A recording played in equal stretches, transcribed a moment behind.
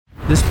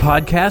This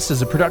podcast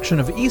is a production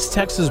of East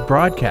Texas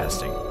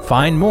Broadcasting.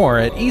 Find more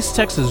at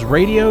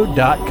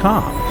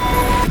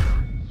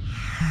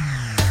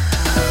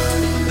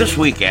easttexasradio.com. This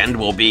weekend,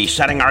 we'll be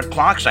setting our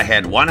clocks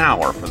ahead 1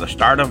 hour for the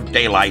start of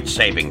Daylight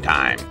Saving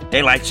Time.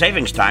 Daylight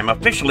Savings Time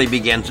officially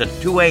begins at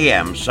 2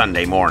 a.m.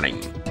 Sunday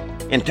morning.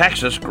 In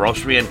Texas,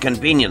 grocery and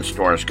convenience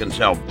stores can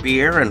sell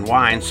beer and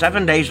wine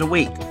 7 days a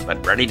week,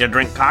 but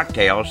ready-to-drink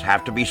cocktails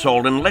have to be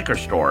sold in liquor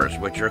stores,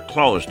 which are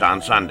closed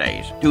on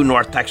Sundays. Two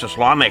North Texas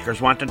lawmakers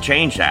want to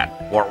change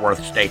that. Fort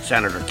Worth State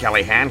Senator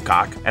Kelly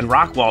Hancock and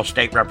Rockwall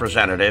State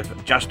Representative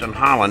Justin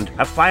Holland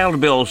have filed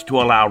bills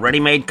to allow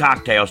ready-made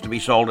cocktails to be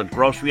sold at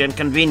grocery and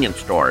convenience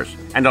stores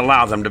and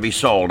allow them to be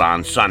sold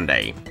on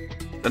Sunday.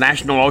 The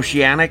National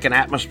Oceanic and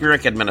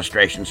Atmospheric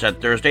Administration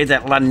said Thursday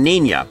that La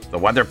Niña, the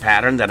weather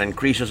pattern that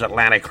increases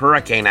Atlantic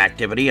hurricane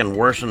activity and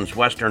worsens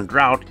western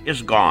drought,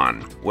 is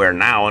gone. We're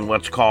now in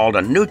what's called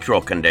a neutral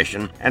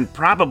condition and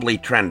probably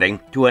trending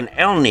to an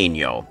El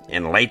Niño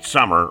in late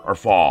summer or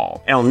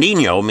fall. El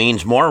Niño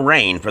means more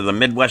rain for the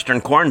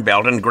Midwestern Corn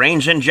Belt and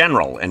grains in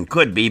general and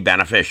could be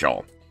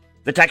beneficial.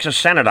 The Texas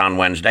Senate on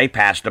Wednesday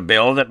passed a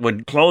bill that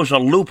would close a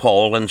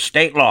loophole in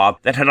state law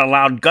that had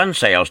allowed gun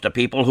sales to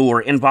people who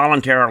were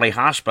involuntarily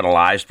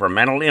hospitalized for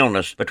mental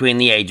illness between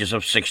the ages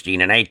of 16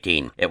 and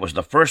 18. It was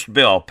the first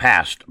bill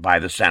passed by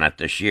the Senate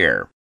this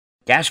year.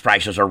 Gas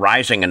prices are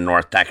rising in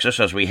North Texas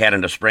as we head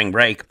into spring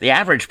break. The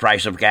average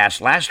price of gas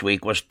last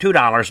week was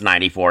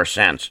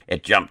 $2.94.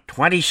 It jumped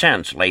 20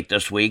 cents late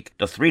this week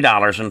to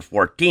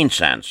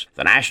 $3.14.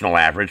 The national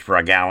average for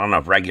a gallon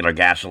of regular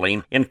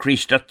gasoline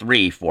increased to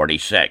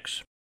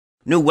 $3.46.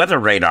 New weather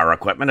radar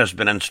equipment has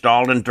been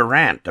installed in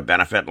Durant to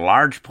benefit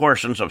large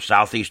portions of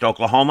southeast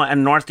Oklahoma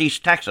and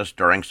northeast Texas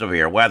during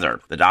severe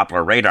weather. The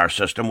Doppler radar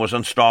system was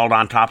installed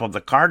on top of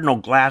the Cardinal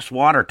Glass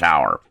water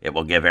tower. It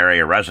will give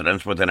area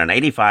residents within an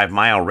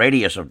 85-mile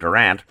radius of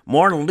Durant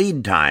more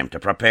lead time to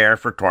prepare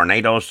for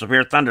tornadoes,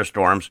 severe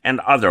thunderstorms,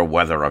 and other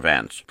weather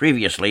events.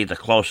 Previously, the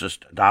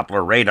closest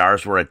Doppler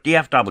radars were at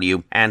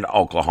DFW and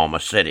Oklahoma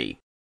City.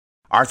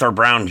 Arthur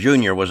Brown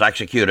Jr. was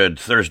executed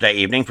Thursday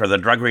evening for the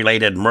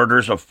drug-related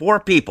murders of 4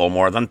 people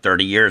more than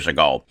 30 years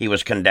ago. He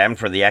was condemned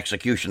for the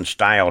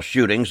execution-style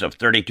shootings of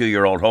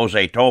 32-year-old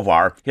Jose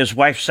Tovar, his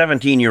wife's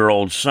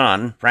 17-year-old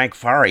son, Frank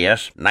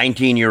Farias,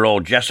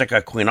 19-year-old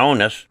Jessica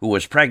Quinones, who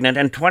was pregnant,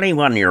 and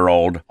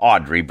 21-year-old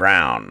Audrey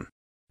Brown.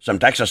 Some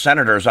Texas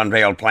senators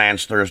unveiled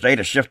plans Thursday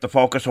to shift the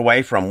focus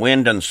away from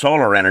wind and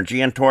solar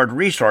energy and toward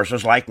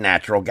resources like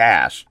natural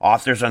gas.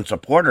 Authors and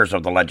supporters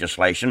of the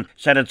legislation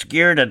said it's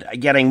geared at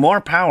getting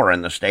more power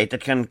in the state that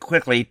can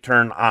quickly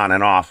turn on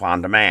and off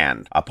on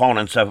demand.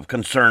 Opponents have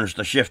concerns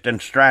the shift in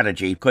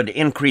strategy could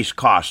increase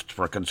costs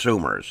for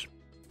consumers.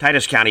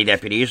 Titus County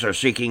deputies are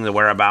seeking the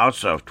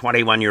whereabouts of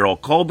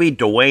 21-year-old Colby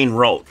Dwayne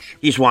Roach.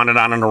 He's wanted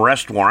on an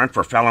arrest warrant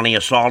for felony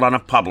assault on a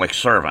public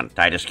servant.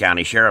 Titus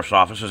County Sheriff's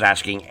Office is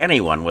asking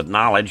anyone with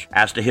knowledge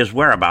as to his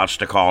whereabouts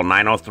to call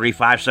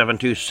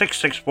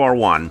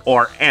 903-572-6641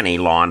 or any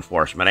law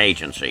enforcement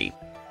agency.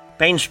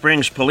 Payne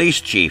Springs Police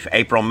Chief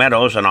April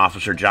Meadows and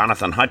Officer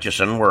Jonathan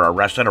Hutchison were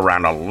arrested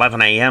around 11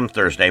 a.m.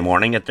 Thursday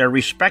morning at their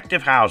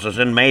respective houses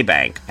in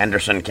Maybank.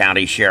 Henderson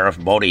County Sheriff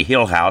Bodie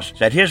Hillhouse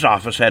said his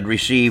office had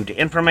received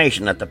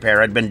information that the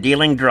pair had been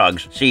dealing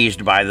drugs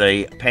seized by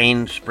the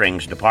Payne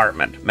Springs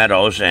Department.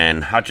 Meadows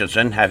and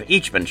Hutchison have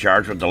each been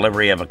charged with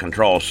delivery of a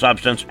controlled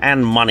substance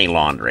and money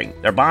laundering.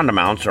 Their bond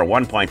amounts are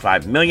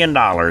 $1.5 million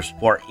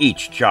for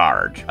each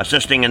charge.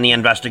 Assisting in the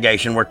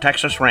investigation were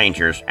Texas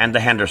Rangers and the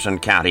Henderson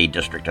County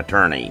District Attorney.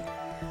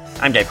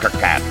 I'm Dave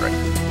Kirkpatrick.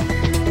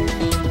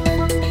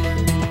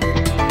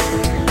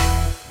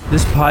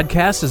 This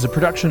podcast is a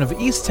production of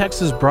East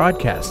Texas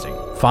Broadcasting.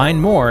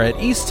 Find more at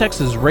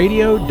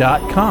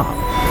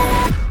easttexasradio.com.